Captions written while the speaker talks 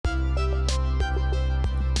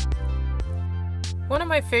One of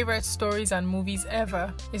my favorite stories and movies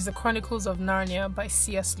ever is The Chronicles of Narnia by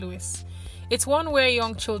C.S. Lewis. It's one where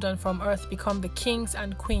young children from Earth become the kings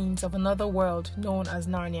and queens of another world known as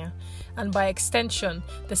Narnia, and by extension,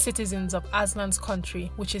 the citizens of Aslan's country,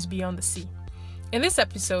 which is beyond the sea. In this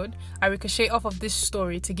episode, I ricochet off of this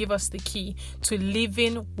story to give us the key to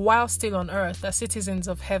living while still on earth as citizens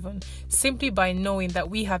of heaven, simply by knowing that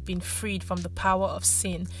we have been freed from the power of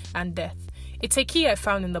sin and death. It's a key I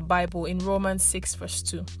found in the Bible in Romans 6 verse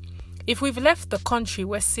 2. If we've left the country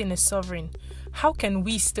where sin is sovereign, how can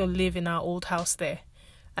we still live in our old house there?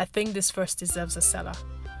 I think this verse deserves a seller.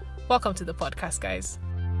 Welcome to the podcast, guys.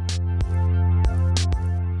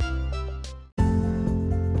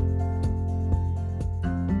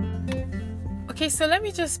 Okay, so let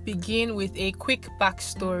me just begin with a quick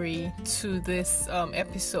backstory to this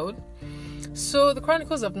episode. So, The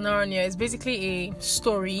Chronicles of Narnia is basically a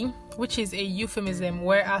story, which is a euphemism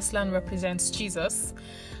where Aslan represents Jesus,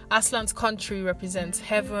 Aslan's country represents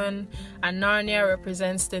heaven, and Narnia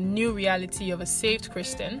represents the new reality of a saved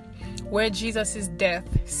Christian, where Jesus' death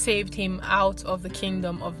saved him out of the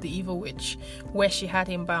kingdom of the evil witch, where she had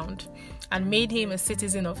him bound, and made him a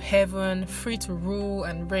citizen of heaven, free to rule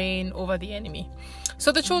and reign over the enemy.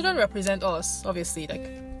 So the children represent us, obviously,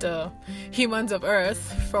 like the humans of earth,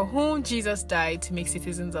 for whom Jesus died to make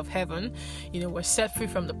citizens of heaven. We're set free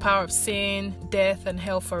from the power of sin, death, and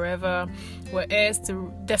hell forever. We're heirs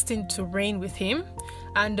destined to reign with him.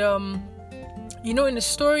 And in the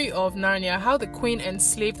story of Narnia, how the queen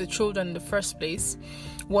enslaved the children in the first place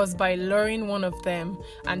was by luring one of them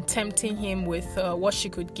and tempting him with what she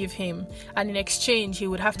could give him, and in exchange he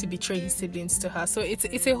would have to betray his siblings to her. So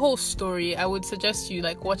it's a whole story. I would suggest you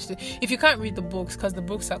watch if you can't read the books, because the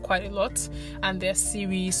books are quite a lot and they're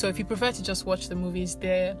series. So if you prefer to just watch the movies,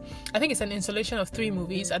 I think it's an installation of 3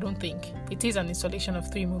 movies. I don't think it is an installation of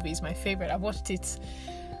 3 movies. My favorite. I've watched it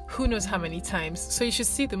who knows how many times. So you should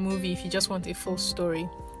see the movie if you just want a full story.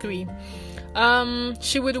 3.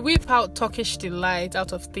 She would whip out Turkish Delight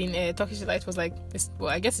out of thin air. Turkish Delight was I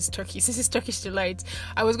guess it's turkey. Since it's Turkish Delight,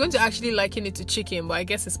 I was going to actually liken it to chicken, but I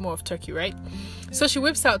guess it's more of turkey, right? So she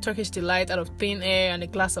whips out Turkish Delight out of thin air and a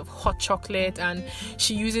glass of hot chocolate, and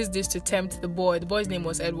she uses this to tempt the boy. The boy's name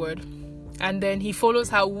was Edward. And then he follows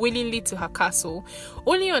her willingly to her castle.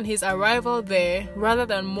 Only on his arrival there, rather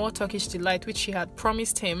than more Turkish Delight, which she had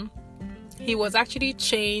promised him, he was actually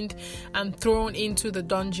chained and thrown into the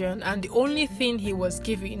dungeon, and the only thing he was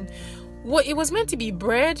given, it was meant to be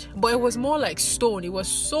bread, but it was more like stone. It was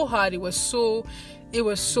so hard, it was so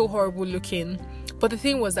horrible looking. But the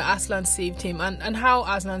thing was that Aslan saved him, and how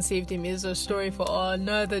Aslan saved him is a story for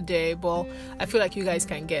another day, but I feel like you guys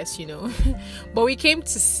can guess, But we came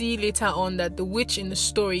to see later on that the witch in the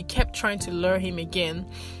story kept trying to lure him again,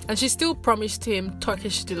 and she still promised him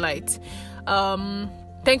Turkish Delight.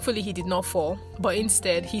 Thankfully, he did not fall, but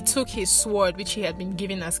instead he took his sword, which he had been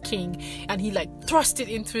given as king, and he thrust it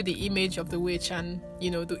into the image of the witch, and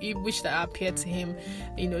the witch that appeared to him,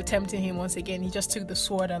 tempting him once again. He just took the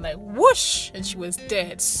sword and whoosh, and she was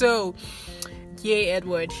dead. So, yay,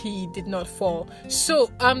 Edward, he did not fall.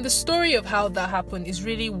 So, the story of how that happened is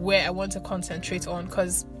really where I want to concentrate on,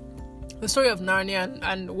 because the story of Narnia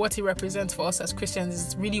and what it represents for us as Christians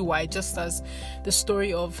is really wide, just as the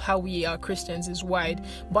story of how we are Christians is wide.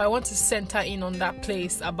 But I want to center in on that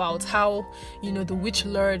place about how, the witch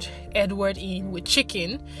lured Edward in with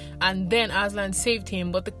chicken, and then Aslan saved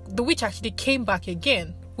him. But the witch actually came back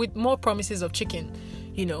again with more promises of chicken,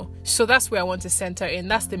 So that's where I want to center in.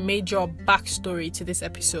 That's the major backstory to this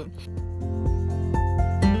episode.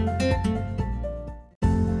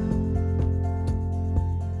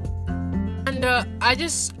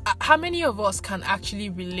 How many of us can actually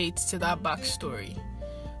relate to that backstory?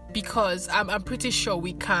 Because I'm pretty sure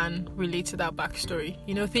we can relate to that backstory.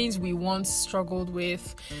 Things we once struggled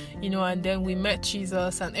with, and then we met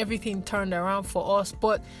Jesus and everything turned around for us.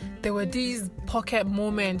 But there were these pocket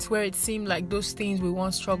moments where it seemed like those things we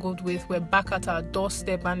once struggled with were back at our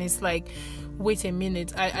doorstep, and it's wait a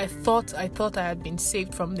minute, I thought I had been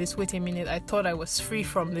saved from this. Wait a minute, I thought I was free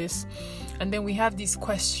from this. And then we have these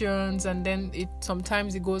questions, and then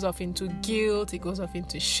sometimes it goes off into guilt, it goes off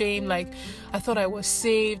into shame. I thought I was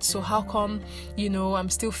saved, so how come, I'm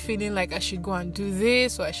still feeling like I should go and do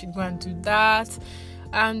this, or I should go and do that.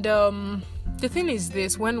 And the thing is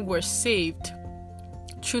this: when we're saved,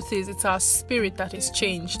 Truth is, it's our spirit that is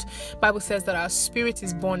changed. Bible says that our spirit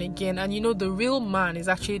is born again, and the real man is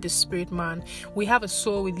actually the spirit man. We have a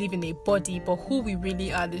soul, we live in a body, but who we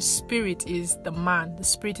really are, the spirit is the man. The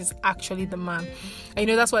spirit is actually the man. And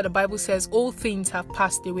that's why the Bible says all things have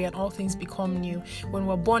passed away and all things become new. When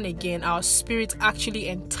we're born again, our spirit actually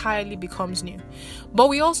entirely becomes new. But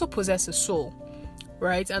we also possess a soul,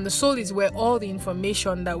 right? And the soul is where all the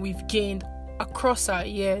information that we've gained across our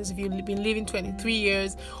years, if you've been living 23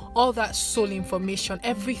 years, all that soul information,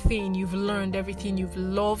 everything you've learned, everything you've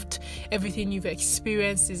loved, everything you've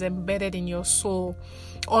experienced is embedded in your soul.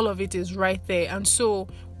 All of it is right there. And so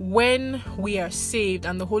when we are saved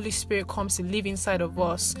and the Holy Spirit comes to live inside of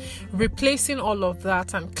us, replacing all of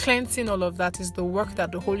that and cleansing all of that is the work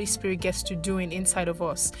that the Holy Spirit gets to do inside of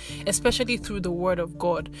us, especially through the Word of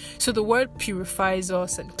God. So the Word purifies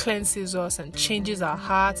us and cleanses us and changes our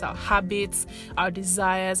hearts, our habits, our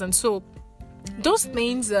desires. And so those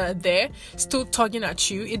things are there still tugging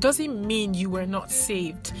at you. It doesn't mean you were not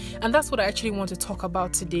saved. And that's what I actually want to talk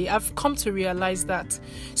about today. I've come to realize that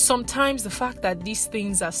sometimes the fact that these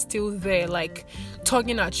things are still there, like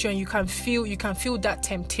tugging at you, and you can feel that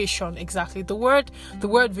temptation. Exactly. The word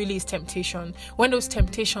really is temptation. When those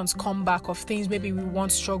temptations come back of things maybe we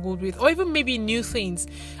once struggled with, or even maybe new things,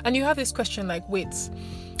 and you have this question like, wait,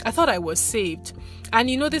 I thought I was saved. And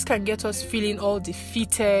this can get us feeling all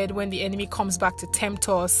defeated when the enemy comes back to tempt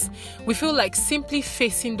us. We feel like simply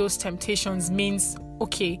facing those temptations means,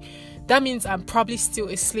 okay, that means I'm probably still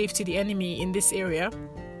a slave to the enemy in this area.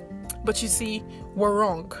 But you see, we're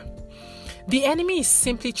wrong. The enemy is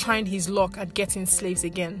simply trying his luck at getting slaves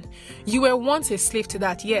again. You were once a slave to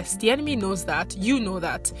that. Yes, the enemy knows that. You know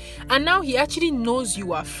that. And now he actually knows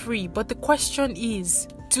you are free. But the question is,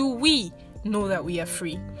 do we know that we are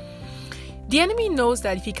free? The enemy knows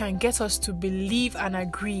that if he can get us to believe and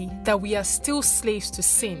agree that we are still slaves to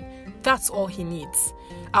sin, that's all he needs,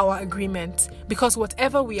 our agreement. Because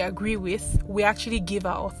whatever we agree with, we actually give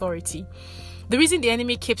our authority. The reason the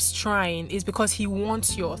enemy keeps trying is because he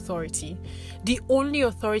wants your authority. The only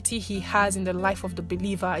authority he has in the life of the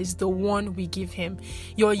believer is the one we give him.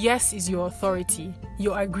 Your yes is your authority.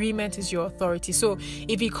 Your agreement is your authority. So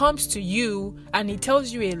if he comes to you and he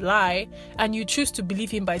tells you a lie and you choose to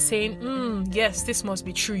believe him by saying, yes, this must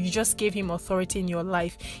be true, you just gave him authority in your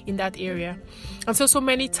life in that area. And so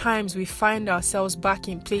many times we find ourselves back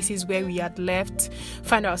in places where we had left,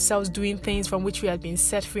 find ourselves doing things from which we had been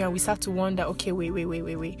set free, and we start to wonder, okay,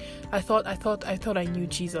 wait. I thought I knew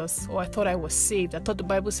Jesus, or I thought I was saved. I thought the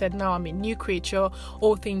Bible said now I'm a new creature,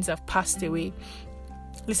 all things have passed away.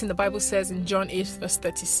 Listen, the Bible says in John 8 verse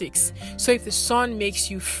 36, so if the Son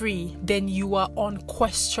makes you free, then you are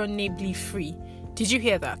unquestionably free. Did you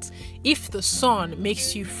hear that? If the Son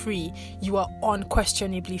makes you free, you are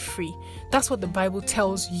unquestionably free. That's what the Bible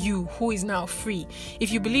tells you, who is now free.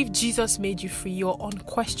 If you believe Jesus made you free, you're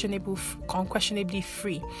unquestionably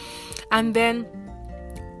free. And then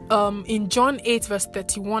in John 8 verse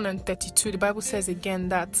 31 and 32, the Bible says again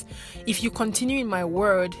that if you continue in my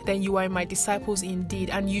word, then you are my disciples indeed,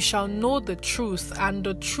 and you shall know the truth, and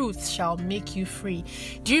the truth shall make you free.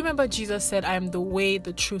 Do you remember Jesus said, I am the way,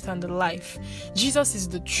 the truth, and the life? Jesus is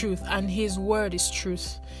the truth, and his word is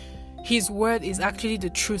truth. His word is actually the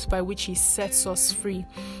truth by which he sets us free.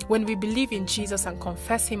 When we believe in Jesus and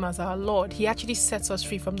confess him as our Lord, he actually sets us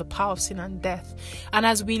free from the power of sin and death. And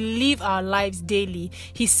as we live our lives daily,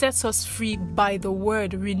 he sets us free by the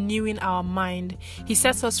word renewing our mind. He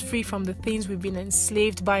sets us free from the things we've been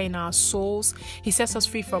enslaved by in our souls. He sets us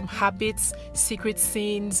free from habits, secret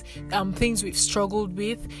sins, things we've struggled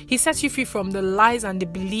with. He sets you free from the lies and the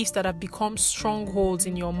beliefs that have become strongholds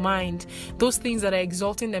in your mind. Those things that are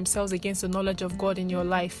exalting themselves against the knowledge of God in your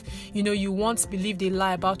life. You once believed a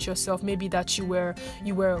lie about yourself, maybe that you were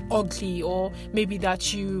ugly, or maybe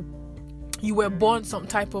that you were born some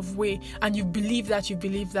type of way, and you believe that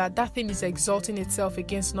that thing is exalting itself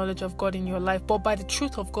against knowledge of God in your life. But by the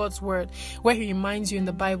truth of God's word, where he reminds you in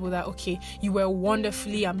the Bible that, okay, you were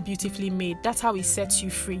wonderfully and beautifully made. That's how he sets you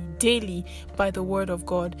free daily, by the word of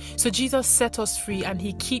God. So Jesus set us free, and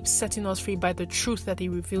he keeps setting us free by the truth that he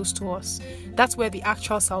reveals to us. That's where the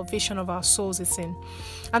actual salvation of our souls is in.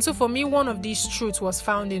 And so for me, one of these truths was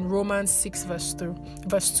found in Romans 6 verse 2.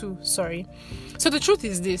 So the truth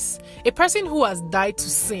is this: a person person who has died to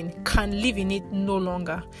sin can live in it no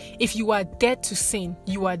longer. If you are dead to sin,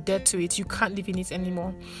 you are dead to it. You can't live in it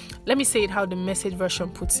anymore. Let me say it how the Message version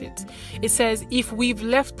puts it. It says, if we've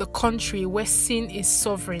left the country where sin is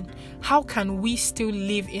sovereign, how can we still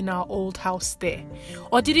live in our old house there?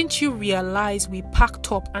 Or didn't you realize we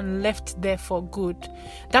packed up and left there for good?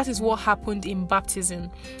 That is what happened in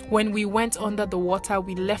baptism. When we went under the water,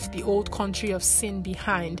 we left the old country of sin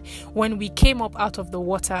behind. When we came up out of the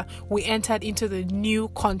water, we entered into the new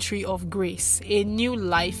country of grace, a new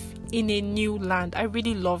life in a new land. I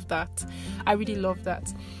really love that.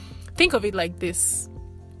 Think of it like this.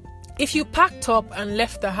 If you packed up and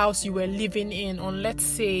left the house you were living in on, let's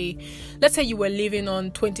say you were living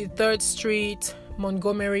on 23rd Street,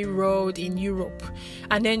 Montgomery Road in Europe,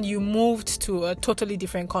 and then you moved to a totally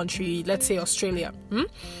different country, let's say Australia.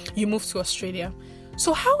 You moved to Australia.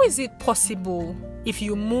 So how is it possible if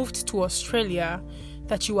you moved to Australia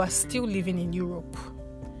that you are still living in Europe?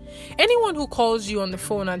 Anyone who calls you on the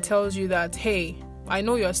phone and tells you that, hey, I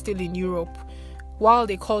know you're still in Europe, while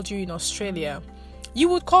they called you in Australia, you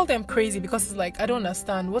would call them crazy, because it's like, I don't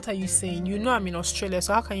understand. What are you saying? You know I'm in Australia,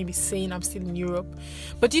 so how can you be saying I'm still in Europe?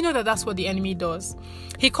 But do you know that that's what the enemy does?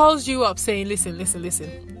 He calls you up saying,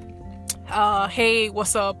 listen. Hey,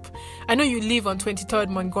 what's up? I know you live on 23rd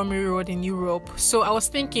Montgomery Road in Europe. So I was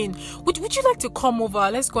thinking, would you like to come over?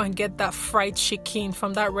 Let's go and get that fried chicken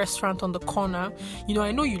from that restaurant on the corner. You know,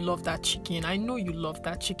 I know you love that chicken.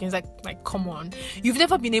 It's like, come on. You've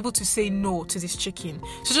never been able to say no to this chicken.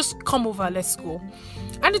 So just come over, let's go.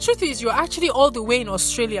 And the truth is, you're actually all the way in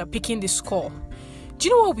Australia picking this call. Do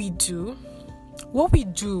you know what we do? What we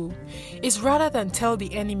do is, rather than tell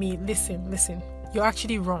the enemy, listen, you're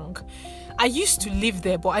actually wrong. I used to live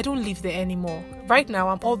there, but I don't live there anymore. Right now,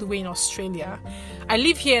 I'm all the way in Australia. I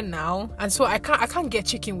live here now, and so I can't get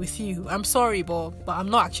chicken with you. I'm sorry, but I'm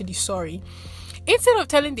not actually sorry. Instead of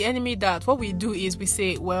telling the enemy that, what we do is we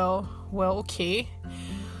say, well, okay.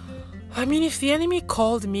 I mean, if the enemy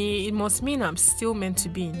called me, it must mean I'm still meant to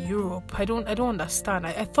be in Europe. I don't understand.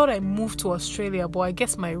 I thought I moved to Australia, but I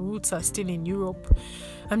guess my roots are still in Europe.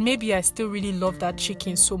 And maybe I still really love that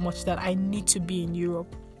chicken so much that I need to be in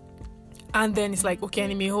Europe. And then it's like, okay,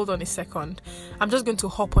 enemy, hold on a second. I'm just going to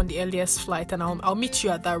hop on the earliest flight, and I'll meet you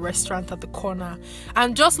at that restaurant at the corner.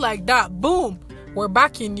 And just like that, boom, we're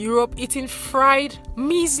back in Europe eating fried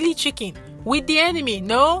measly chicken with the enemy.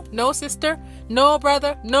 No, sister. No,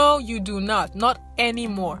 brother. No, you do not. Not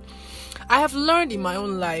anymore. I have learned in my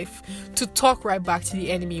own life to talk right back to the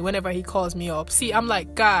enemy whenever he calls me up. See, I'm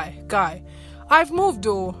like, guy, I've moved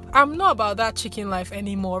though. I'm not about that chicken life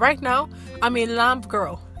anymore. Right now, I'm a lamb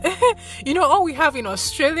girl. You know, all we have in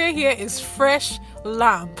Australia here is fresh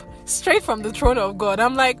lamb, straight from the throne of God.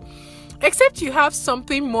 I'm like, except you have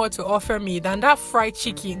something more to offer me than that fried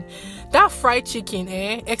chicken,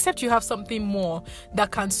 except you have something more that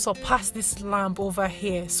can surpass this lamb over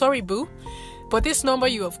here. Sorry, boo, but this number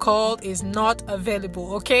you have called is not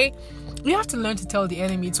available, okay? You have to learn to tell the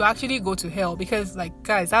enemy to actually go to hell, because, like,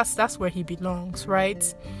 guys, that's where he belongs,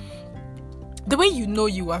 right? The way you know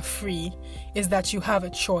you are free is that you have a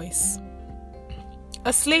choice.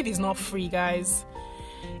 A slave is not free, guys.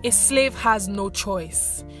 A slave has no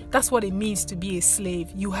choice. That's what it means to be a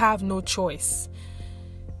slave. You have no choice.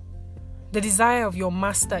 The desire of your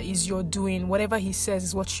master is your doing. Whatever he says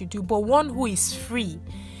is what you do. But one who is free,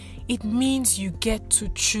 it means you get to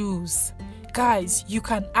choose. Guys, you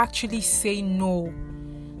can actually say no.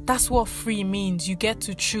 That's what free means. You get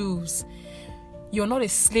to choose. You're not a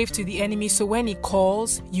slave to the enemy, so when he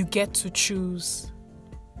calls, you get to choose.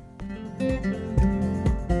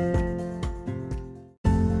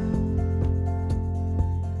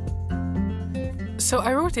 So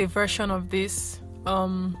I wrote a version of this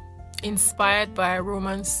inspired by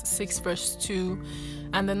Romans 6 verse 2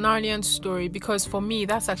 and the Narnian story, because for me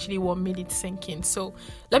that's actually what made it sink in. So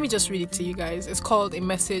let me just read it to you guys. It's called A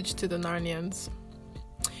Message to the Narnians.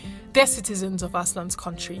 They're citizens of Aslan's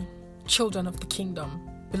country, children of the kingdom,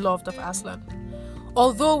 beloved of Aslan.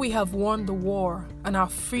 Although we have won the war and our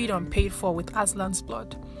freedom paid for with Aslan's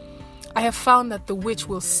blood, I have found that the witch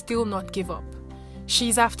will still not give up. She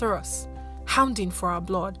is after us, hounding for our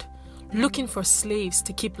blood, looking for slaves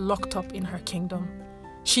to keep locked up in her kingdom.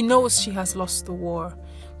 She knows she has lost the war,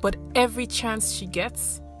 but every chance she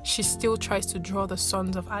gets, she still tries to draw the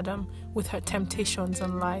sons of Adam with her temptations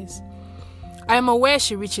and lies. I am aware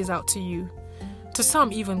she reaches out to you, to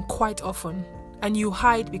some even quite often, and you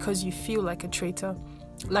hide because you feel like a traitor,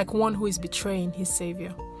 like one who is betraying his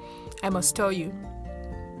savior. I must tell you,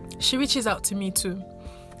 she reaches out to me too.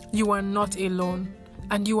 You are not alone,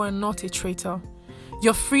 and you are not a traitor.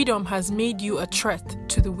 Your freedom has made you a threat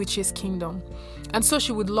to the witch's kingdom, and so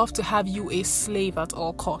she would love to have you a slave at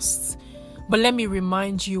all costs. But let me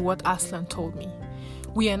remind you what Aslan told me.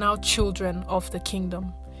 We are now children of the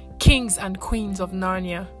kingdom, kings and queens of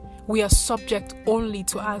Narnia. We are subject only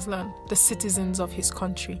to Aslan, the citizens of his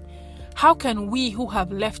country. How can we who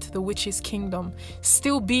have left the witch's kingdom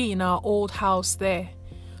still be in our old house there?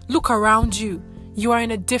 Look around you. You are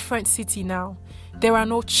in a different city now. There are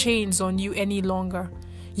no chains on you any longer.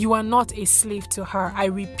 You are not a slave to her. I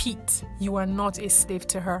repeat, you are not a slave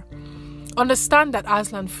to her. Understand that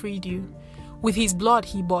Aslan freed you. With his blood,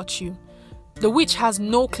 he bought you. The witch has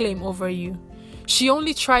no claim over you. She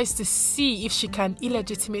only tries to see if she can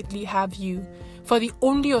illegitimately have you, for the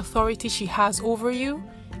only authority she has over you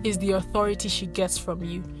is the authority she gets from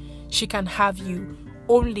you. She can have you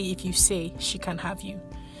only if you say she can have you.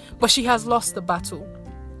 But she has lost the battle.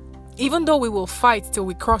 Even though we will fight till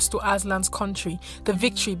we cross to Aslan's country, the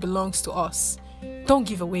victory belongs to us. Don't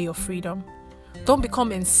give away your freedom. Don't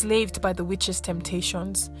become enslaved by the witch's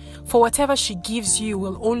temptations, for whatever she gives you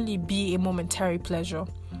will only be a momentary pleasure.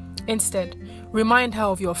 Instead, remind her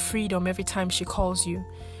of your freedom every time she calls you.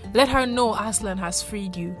 Let her know Aslan has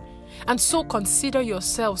freed you, and so consider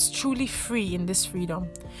yourselves truly free in this freedom,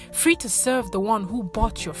 free to serve the one who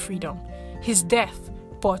bought your freedom. His death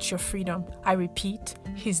bought your freedom. I repeat,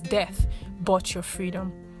 his death bought your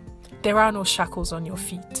freedom. There are no shackles on your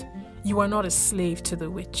feet. You are not a slave to the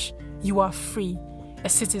witch. You are free, a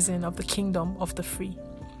citizen of the kingdom of the free.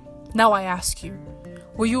 Now I ask you,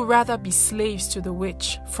 will you rather be slaves to the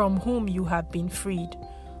witch from whom you have been freed,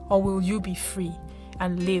 or will you be free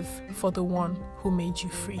and live for the one who made you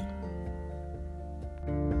free?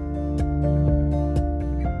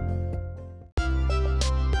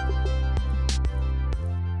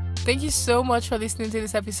 Thank you so much for listening to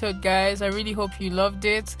this episode, guys. I really hope you loved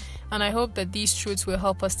it, and I hope that these truths will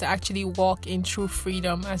help us to actually walk in true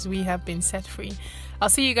freedom as we have been set free. I'll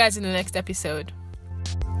see you guys in the next episode.